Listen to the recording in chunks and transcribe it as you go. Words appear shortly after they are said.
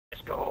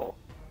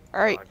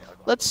Alright,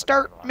 let's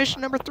start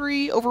mission number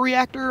 3 over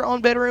Reactor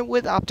on veteran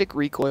with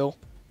OpticRecoil.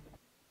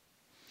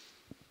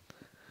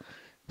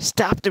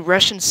 Stop the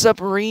Russian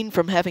submarine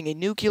from having a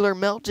nuclear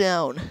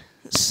meltdown.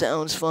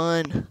 Sounds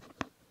fun.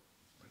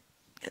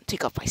 Gonna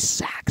take off my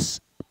sacks.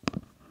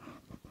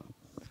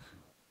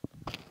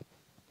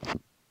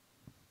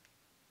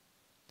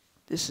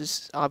 This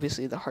is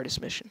obviously the hardest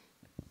mission.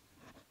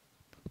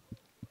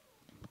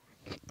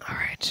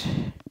 Alright.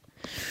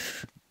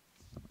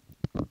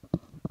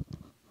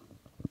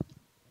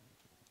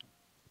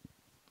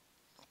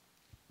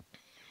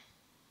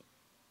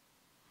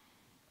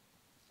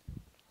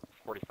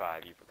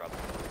 You forgot the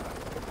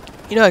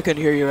 45. You know I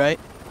couldn't hear you, right?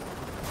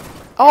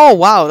 Oh,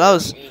 wow, that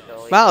was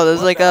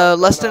like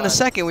less than a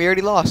second. We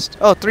already lost.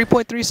 Oh,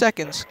 3.3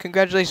 seconds.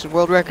 Congratulations,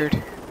 world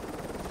record.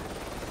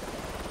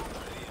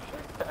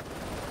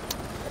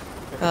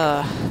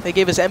 They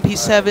gave us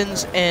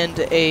MP7s and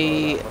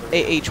a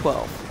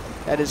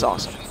AA-12. That is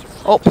awesome.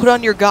 Oh, put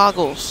on your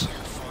goggles.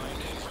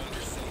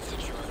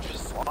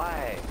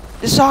 Why?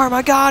 Disarm,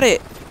 I got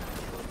it.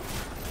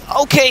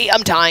 Okay,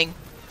 I'm dying.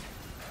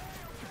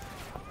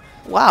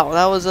 Wow,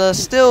 that was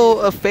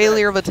still a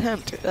failure of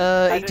attempt.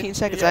 18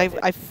 seconds.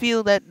 I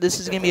feel that this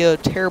is going to be a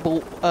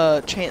terrible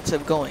chance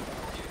of going.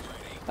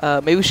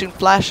 Maybe we shouldn't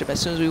flash him as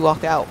soon as we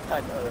walk out. I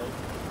know that.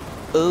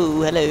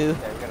 Oh, hello. Yeah,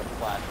 we're gonna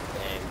flash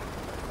bang.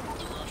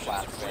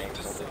 Flash bang.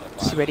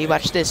 See, ready?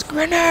 Watch this.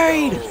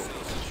 Grenade! Oh.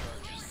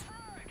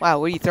 Wow,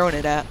 what are you throwing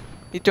it at?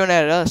 You're throwing it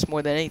at us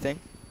more than anything.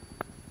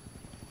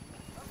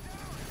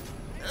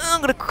 I'm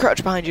going to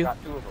crouch behind you.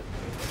 Got 2 of them.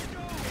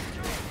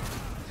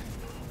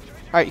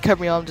 Alright, you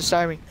cover me, I'm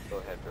disarming. Go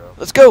ahead, bro.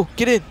 Let's go!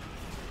 Get in!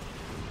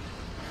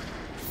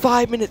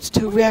 5 minutes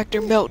to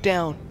reactor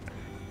meltdown.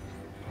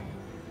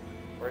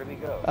 Where do we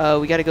go?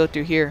 We gotta go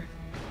through here.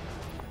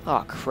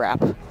 Oh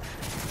crap.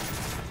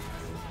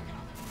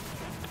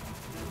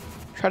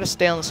 Try to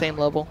stay on the same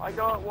level. I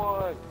got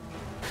one!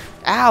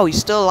 Ow, he's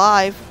still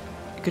alive.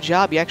 Good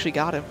job, you actually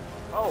got him.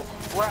 Oh,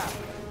 crap!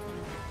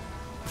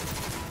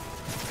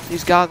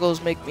 These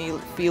goggles make me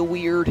feel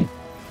weird.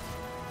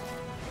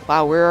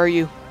 Wow, where are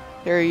you?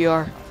 There you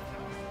are.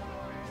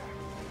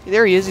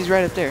 There he is, he's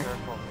right up there.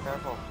 Careful,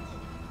 careful.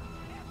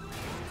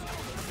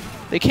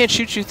 They can't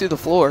shoot you through the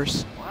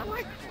floors. Why am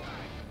I...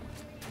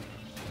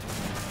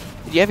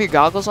 Do you have your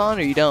goggles on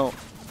or you don't?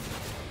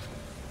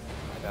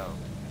 I don't.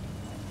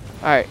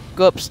 Alright,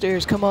 go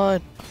upstairs, come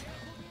on.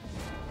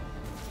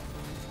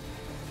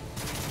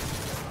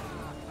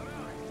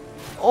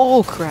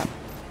 Oh crap.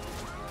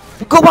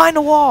 Go behind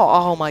the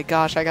wall! Oh my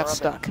gosh, I got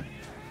stuck.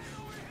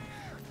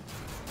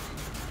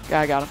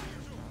 Yeah, I got him.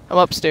 I'm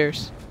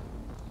upstairs.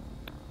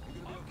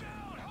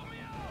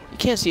 You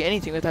can't see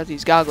anything without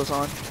these goggles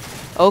on.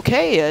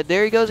 Okay,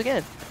 there he goes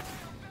again.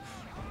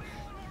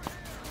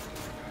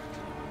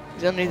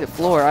 He's underneath the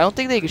floor. I don't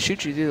think they can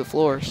shoot you through the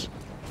floors.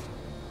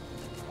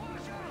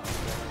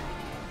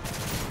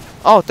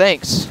 Oh,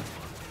 thanks.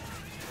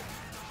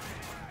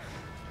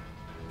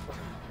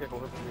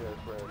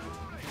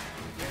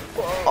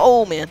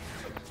 Oh, man.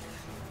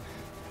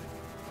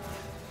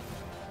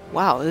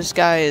 Wow, this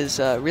guy is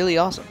really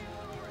awesome.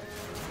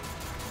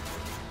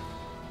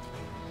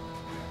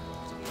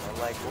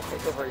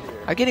 Over here.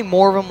 I'm getting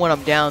more of them when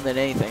I'm down than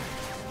anything.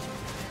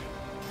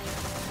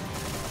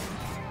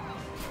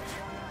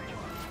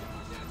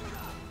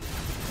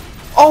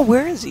 Oh,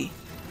 where is he?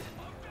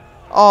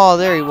 Oh,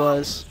 there he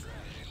was.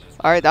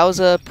 Alright, that was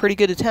a pretty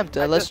good attempt.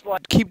 Let's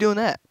keep doing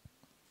that.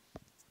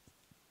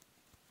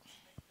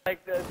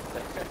 Like this.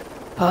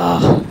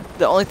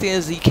 The only thing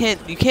is you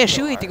can't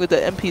shoot anything with the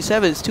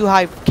MP7. It's too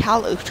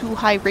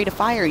high rate of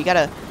fire. You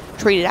gotta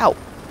trade it out.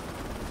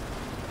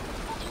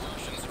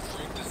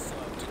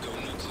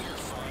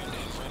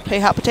 Hey,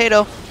 hot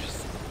potato.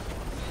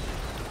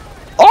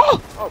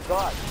 Oh! Oh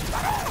God.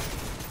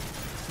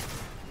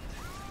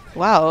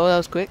 Wow, that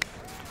was quick.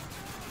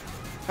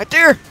 Right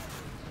there.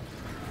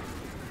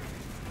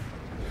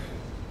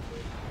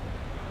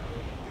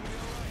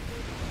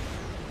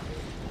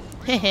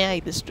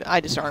 Hehe, I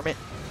disarm it.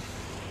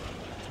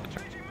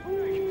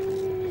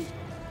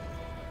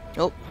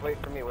 Nope.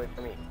 Wait for me, wait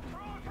for me.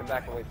 Come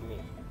back and wait for me.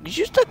 Did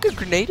you stuck a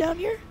grenade down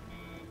here?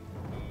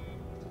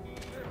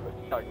 What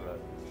are you talking about?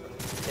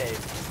 Okay.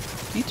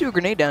 You threw a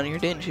grenade down here,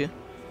 didn't you?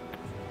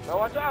 No,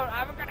 watch out! I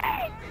have a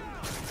grenade!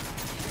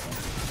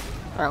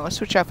 Alright, let's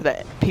switch out for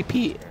that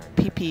PP,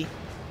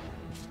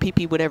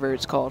 whatever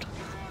it's called.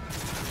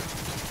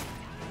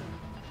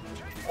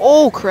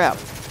 Oh, crap.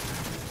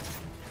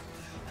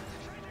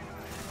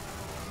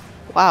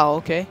 Wow,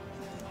 okay.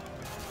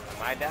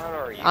 Am I down or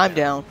are you I'm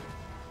down.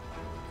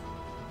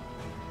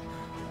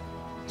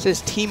 It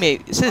says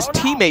teammate. It says Oh, no.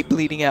 teammate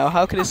bleeding out.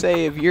 How can it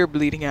say if you're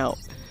bleeding out?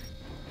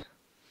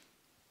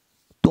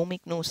 Don't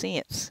make no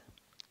sense.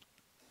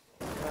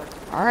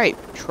 Alright,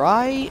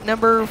 try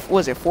number,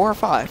 was it 4 or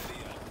 5?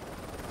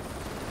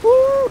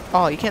 Woo!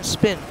 Oh, you can't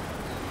spin.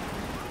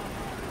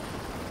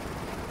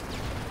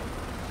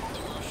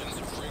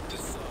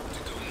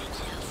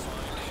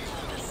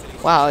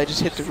 Wow, I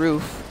just hit the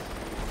roof.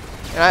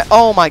 And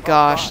oh my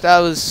gosh, that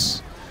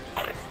was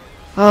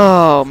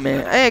Oh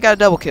man, hey, I got a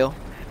double kill.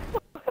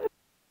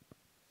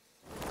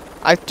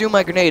 I threw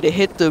my grenade, it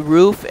hit the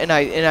roof, and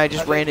I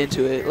just ran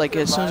into it. Like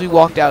as soon as we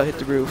walked out, it hit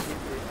the roof.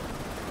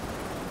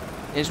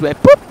 It just went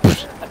boop.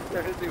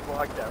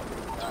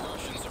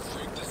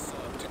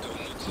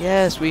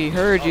 Yes, we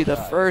heard you the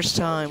first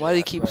time. Why do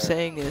you keep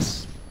saying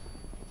this?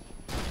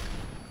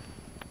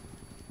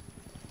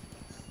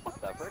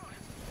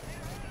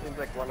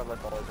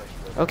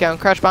 Okay, I'm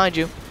crouched behind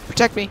you.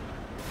 Protect me.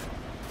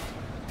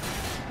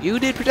 You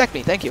did protect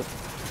me. Thank you.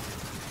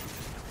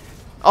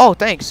 Oh,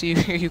 thanks.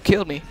 You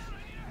killed me.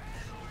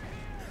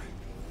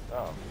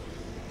 Oh.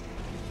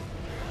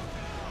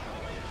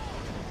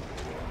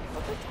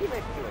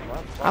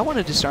 I want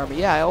to disarm it.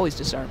 Yeah, I always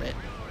disarm it.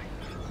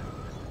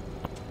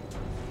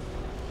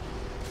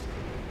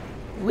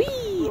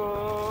 Whee!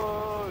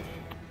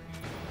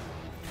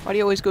 Why do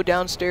you always go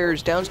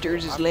downstairs?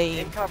 Downstairs is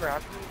lame.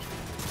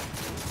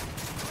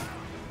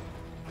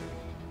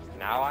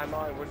 Now I'm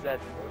on. What is that?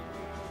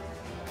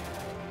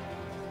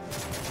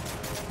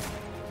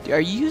 Are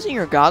you using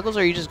your goggles, or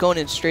are you just going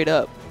in straight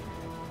up?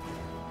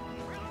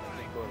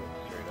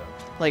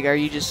 Like, are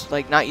you just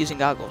like not using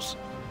goggles?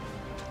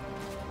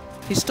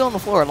 He's still on the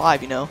floor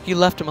alive, you know. You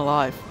left him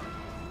alive.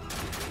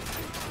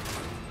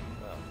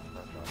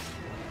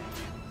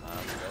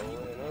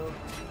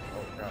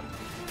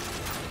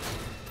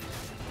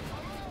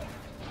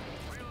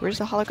 Where's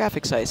the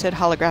holographic sight? It said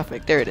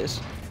holographic. There it is.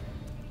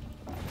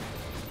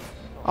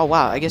 Oh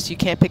wow, I guess you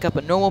can't pick up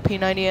a normal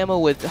P90 ammo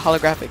with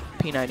holographic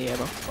P90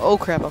 ammo. Oh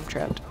crap, I'm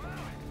trapped.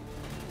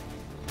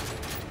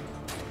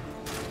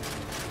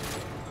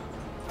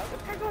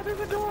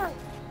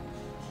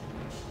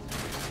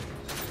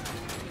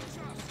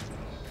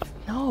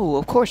 No,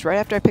 of course, right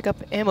after I pick up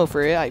ammo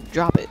for it, I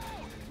drop it.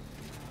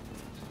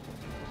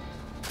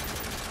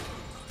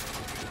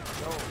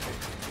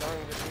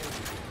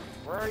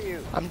 Where are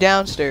you? I'm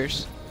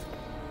downstairs.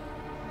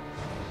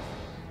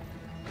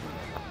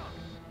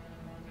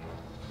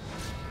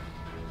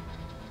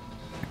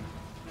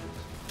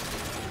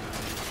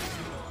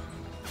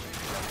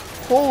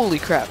 Holy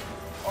crap.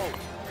 Oh,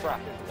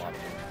 crap.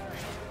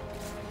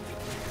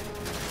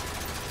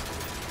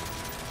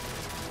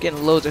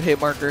 Getting loads of hit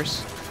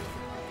markers.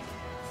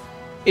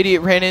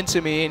 Idiot ran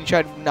into me and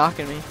tried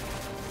knocking me.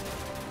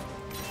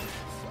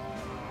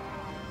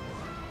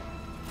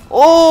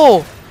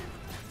 Oh!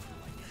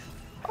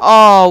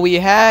 Oh, we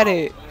had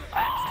it.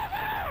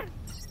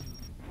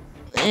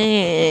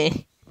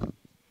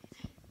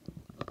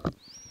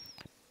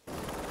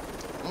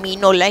 Me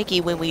no like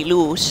it when we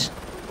lose.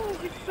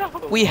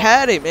 We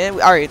had it, man.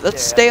 Alright,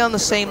 let's stay on the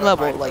same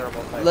level. Like,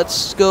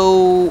 let's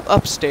go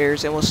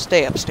upstairs and we'll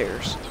stay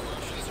upstairs.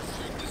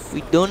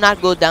 We do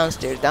not go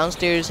downstairs.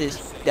 Downstairs is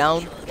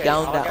down,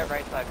 down, down.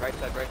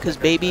 Because,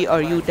 baby,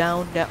 are you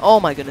down, down? Oh,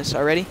 my goodness,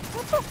 already?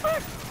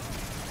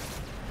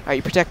 Alright,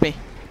 you protect me.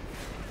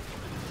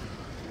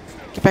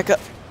 Get back up.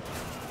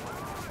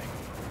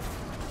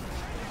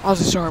 I'll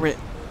disarm it.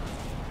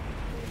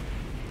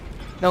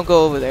 Don't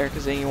go over there,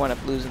 because then you wind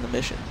up losing the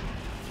mission.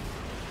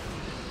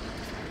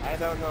 I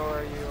don't know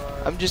where you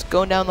are. I'm just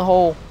going down the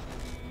hole.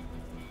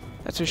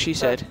 That's what she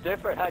said. That's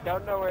different. I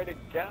don't know where to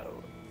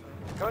go.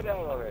 Go down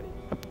already.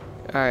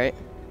 Alright.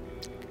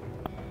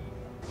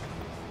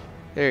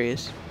 There he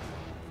is.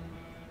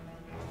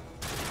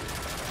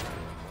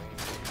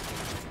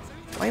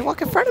 Why you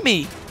walk in front of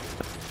me?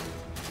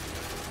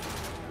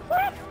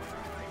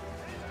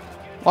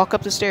 Walk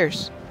up the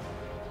stairs.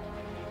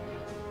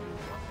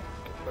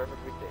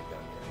 Perfectly safe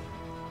down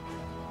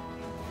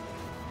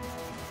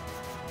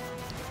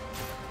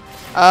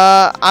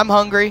here. I'm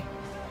hungry.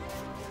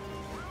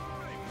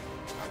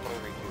 I'm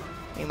hungry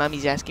too. Hey,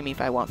 mommy's asking me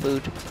if I want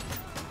food.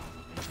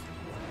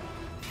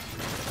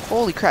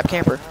 Holy crap,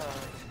 camper.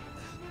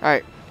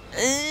 Alright.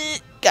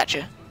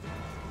 Gotcha.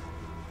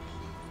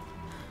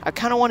 I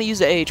kind of want to use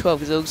the AA-12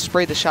 because it'll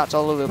spray the shots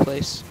all over the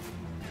place.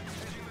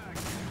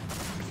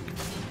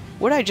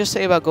 What did I just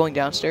say about going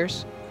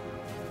downstairs?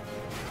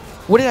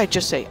 What did I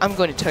just say? I'm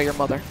going to tell your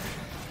mother.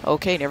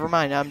 Okay, never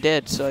mind. I'm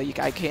dead, so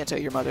I can't tell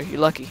your mother. You're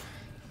lucky.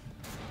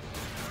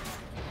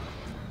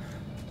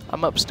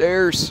 I'm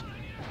upstairs.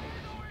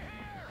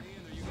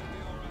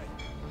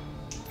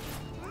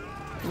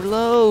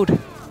 Reload.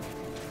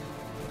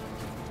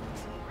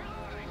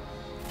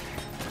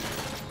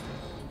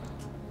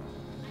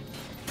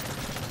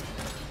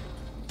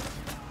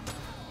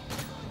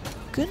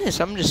 Goodness,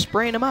 I'm just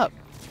spraying them up.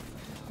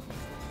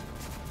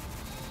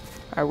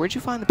 Alright, where'd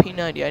you find the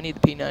P90? I need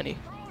the P90.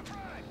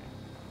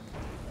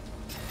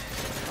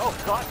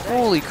 Oh, God.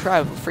 Holy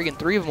crap, freaking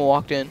 3 of them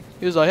walked in.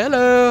 He was like,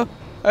 hello,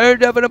 I heard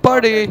you having a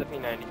party. Oh,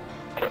 P90.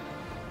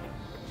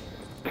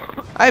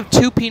 I have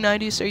 2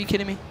 P90s, are you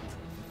kidding me?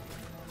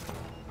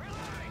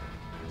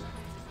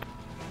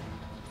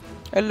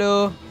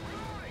 Hello.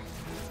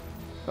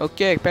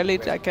 Okay, apparently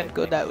I can't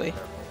go that way.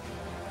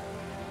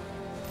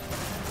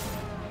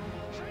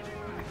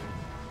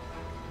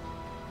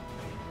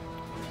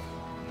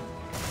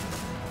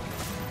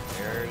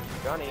 There's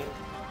Johnny.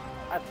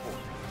 That's cool.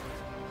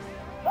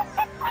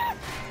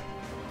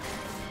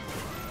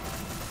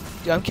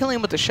 Dude, I'm killing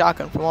him with the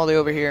shotgun from all the way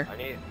over here. I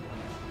need.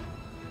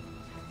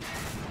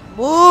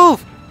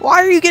 Move!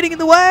 Why are you getting in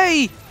the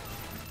way?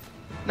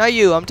 Not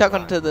you. I'm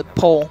talking to the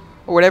pole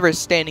or whatever is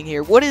standing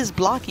here. What is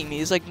blocking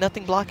me? It's like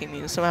nothing blocking me,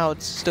 and somehow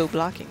it's still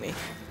blocking me.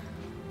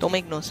 Don't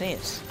make no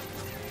sense.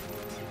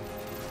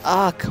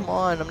 Ah, come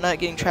on. I'm not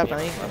getting trapped on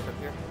anything.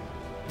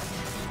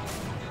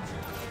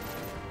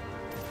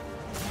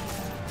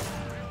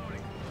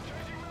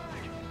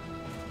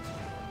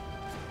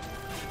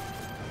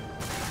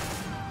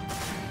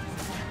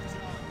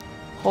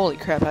 Holy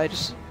crap, I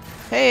just...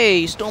 Hey,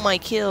 you stole my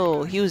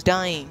kill. He was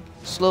dying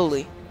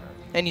slowly.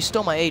 And you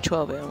stole my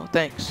A12 ammo.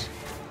 Thanks.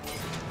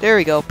 There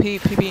we go.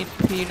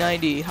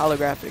 P90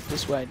 holographic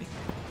this way.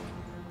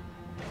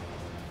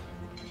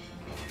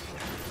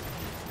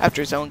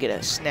 After his own, get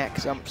a snack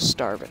because I'm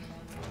starving.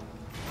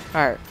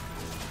 Alright.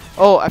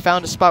 Oh, I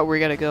found a spot where we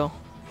gotta go.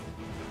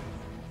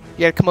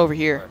 You gotta come over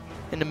here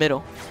in the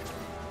middle.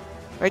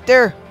 Right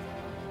there.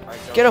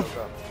 Get him.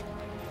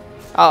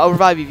 I'll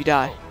revive you if you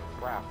die.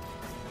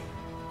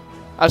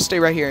 I'll stay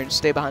right here and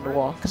stay behind the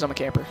wall because I'm a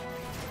camper.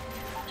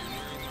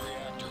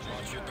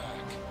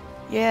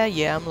 Yeah,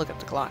 I'm looking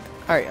at the clock.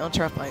 Alright, I'll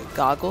turn off my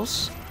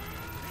goggles.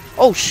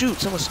 Oh shoot,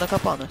 someone snuck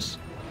up on us.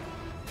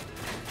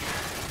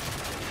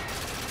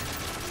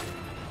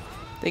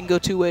 They can go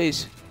two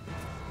ways.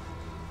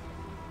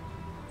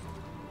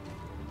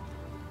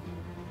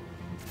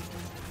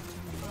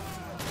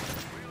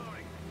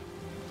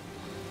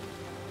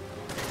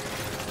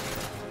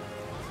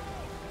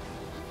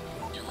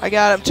 I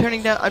got it.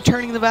 I'm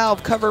turning the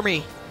valve. Cover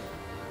me.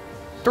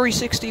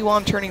 360 while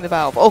I'm turning the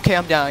valve. Okay,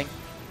 I'm dying.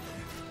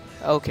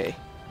 Okay.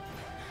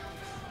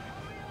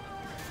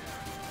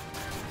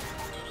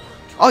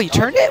 Oh, you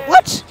turned it?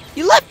 What?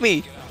 You left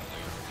me.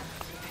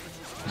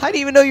 I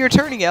didn't even know you were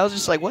turning it. I was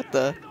just like, what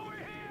the?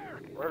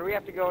 Where do we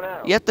have to go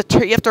now? You have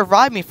to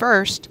revive me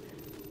first.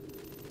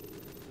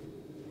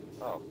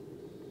 Oh.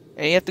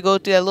 And you have to go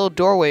through that little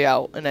doorway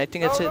out, and I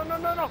think that's it.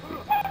 No.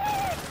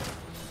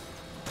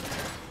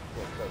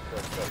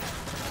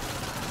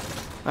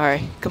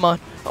 Alright, come on.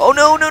 Oh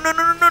no.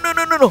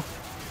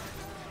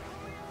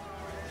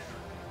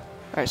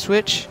 Alright,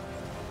 switch.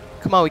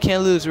 Come on, we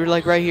can't lose. We're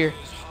like right here.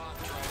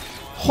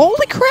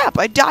 Holy crap,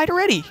 I died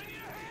already.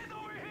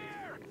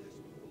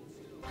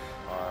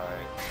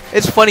 Alright.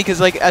 It's funny because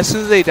like as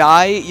soon as they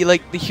die, you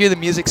like hear the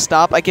music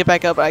stop. I get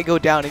back up, I go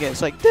down again.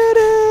 It's like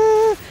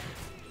da-da.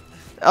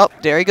 Oh,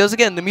 there he goes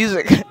again, the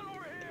music.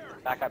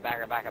 Back up.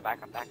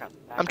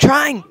 I'm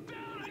trying.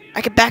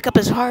 I can back up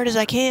as hard as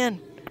I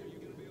can.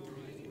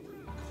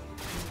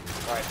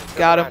 Alright,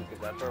 got him.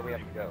 That's where we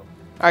have to go.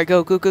 Alright,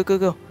 go.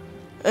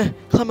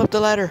 Climb up the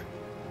ladder.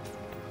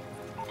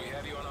 We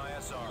have you on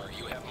ISR.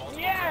 You have multiple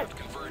Yes!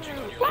 converging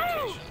on your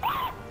location.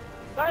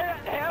 I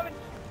haven't.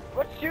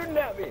 What's shooting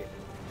at me?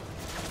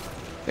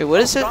 Wait,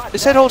 what is it? It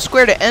said hold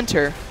square to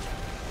enter.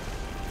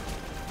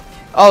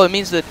 Oh, it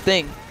means the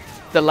thing.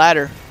 The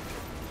ladder.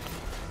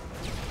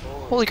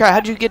 Holy crap,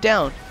 how'd you get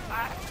down?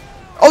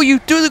 Oh, you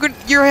threw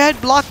your head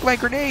blocked my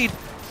grenade.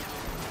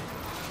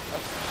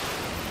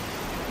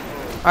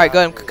 Alright, go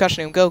ahead, I'm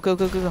concussioning him. Go.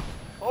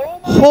 Oh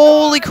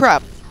Holy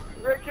crap.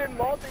 Freaking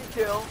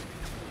multi-kill.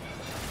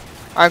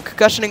 I'm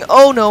concussioning.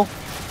 Oh no.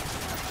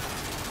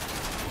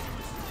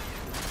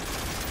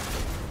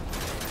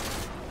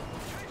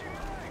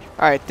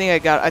 Alright, I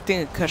think I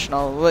concussion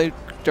all. Let me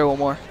throw one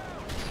more.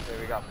 Okay,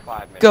 we got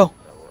 5 minutes. Go. So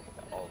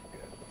all's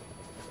good.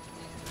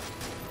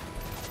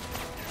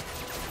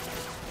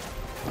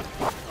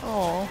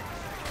 Oh.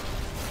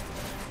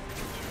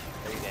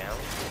 Are you down?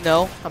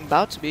 No, I'm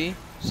about to be.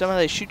 Somehow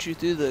they shoot you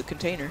through the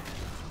container.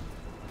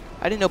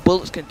 I didn't know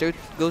bullets can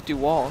go through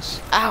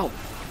walls. Ow!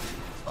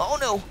 Oh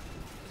no!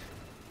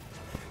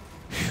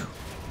 Whew.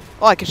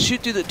 Oh, I can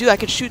shoot through I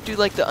can shoot through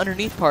like the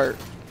underneath part.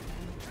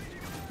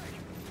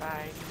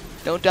 Bye.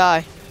 Don't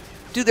die.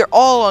 Dude, they're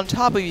all on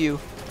top of you.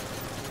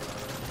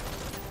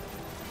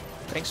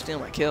 Thanks for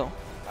stealing my kill.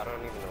 I don't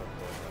even know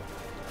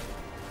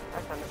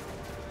what's going on.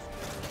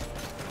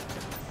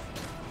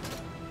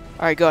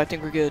 Alright, go. I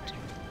think we're good.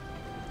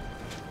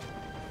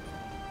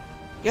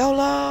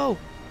 YOLO!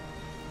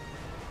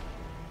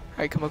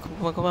 Alright, come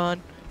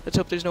on. Let's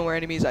hope there's no more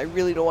enemies. I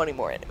really don't want any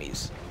more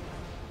enemies.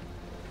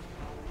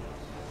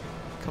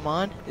 Come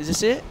on. Is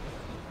this it?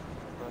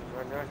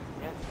 Run.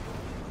 Yes.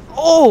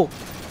 Oh!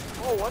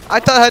 Oh, what?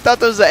 I thought that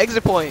was the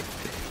exit point.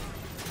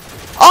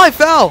 Oh, I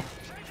fell!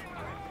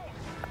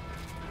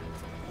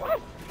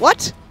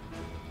 What?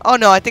 Oh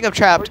no, I think I'm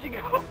trapped. Where'd you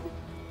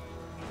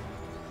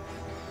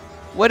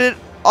go?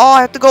 Oh,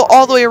 I have to go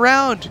all the way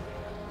around.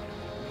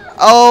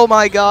 Oh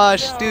my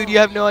gosh, dude, you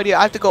have no idea.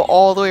 I have to go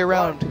all the way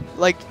around.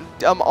 Like,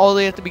 I'm all the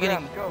way at the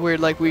beginning where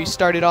like we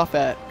started off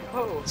at.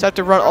 So I have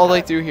to run all the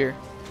way through here.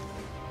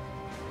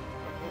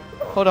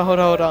 Hold on.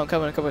 I'm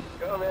coming. Go,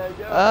 man,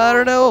 go. I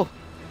don't know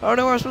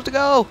where I'm supposed to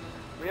go.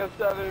 We have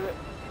 7 minutes.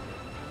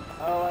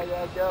 Oh my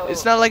god, go.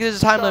 It's not like there's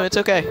a time limit. It's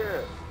okay.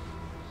 Here.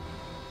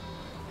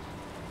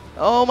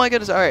 Oh my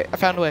goodness. Alright, I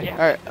found a way. Yeah.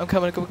 Alright, I'm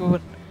coming.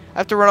 I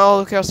have to run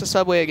all across the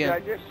subway Did I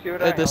again. just shoot a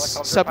The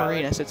helicopter submarine,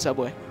 pilot? I said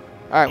subway.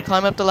 Alright, I'm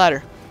climbing up the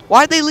ladder.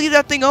 Why'd they leave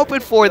that thing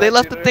open for? Did They I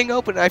left do the this? thing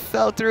open and I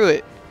fell through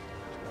it.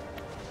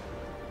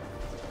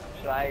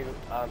 Should I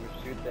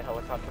shoot the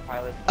helicopter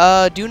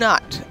pilot? Do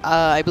not.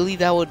 I believe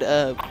that would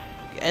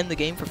end the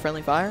game for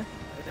friendly fire.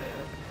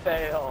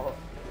 Fail.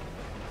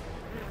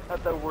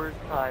 At the worst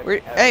time.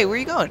 Hey, where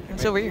you going?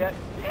 It's over here.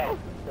 Yes,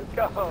 let's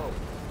go.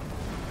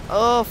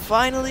 Oh,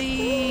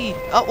 finally!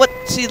 Oh, what?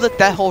 See, look,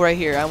 that hole right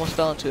here. I almost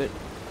fell into it.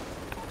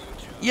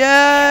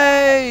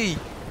 Yay!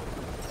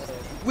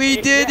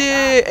 We did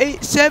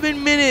it!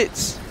 7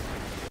 minutes!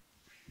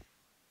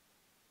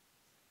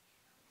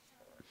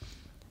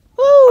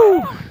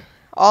 Woo!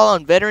 All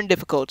on veteran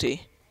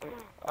difficulty.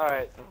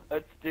 Alright,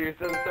 let's do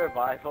some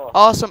survival.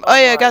 Awesome. Oh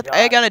yeah, my I got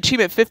God. an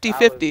achievement That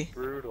 50-50. was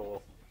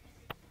brutal.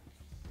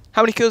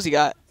 How many kills you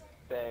got?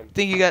 Same.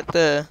 Think you got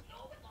the...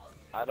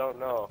 I don't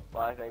know, but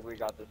I think we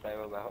got the same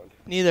amount.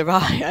 Neither have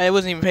I. I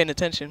wasn't even paying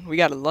attention. We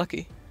got it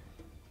lucky.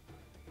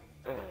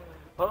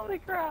 Holy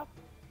crap.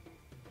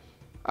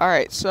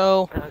 Alright,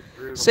 so That's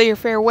brutal. say your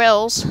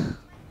farewells.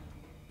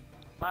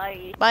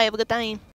 Bye. Bye, have a good time.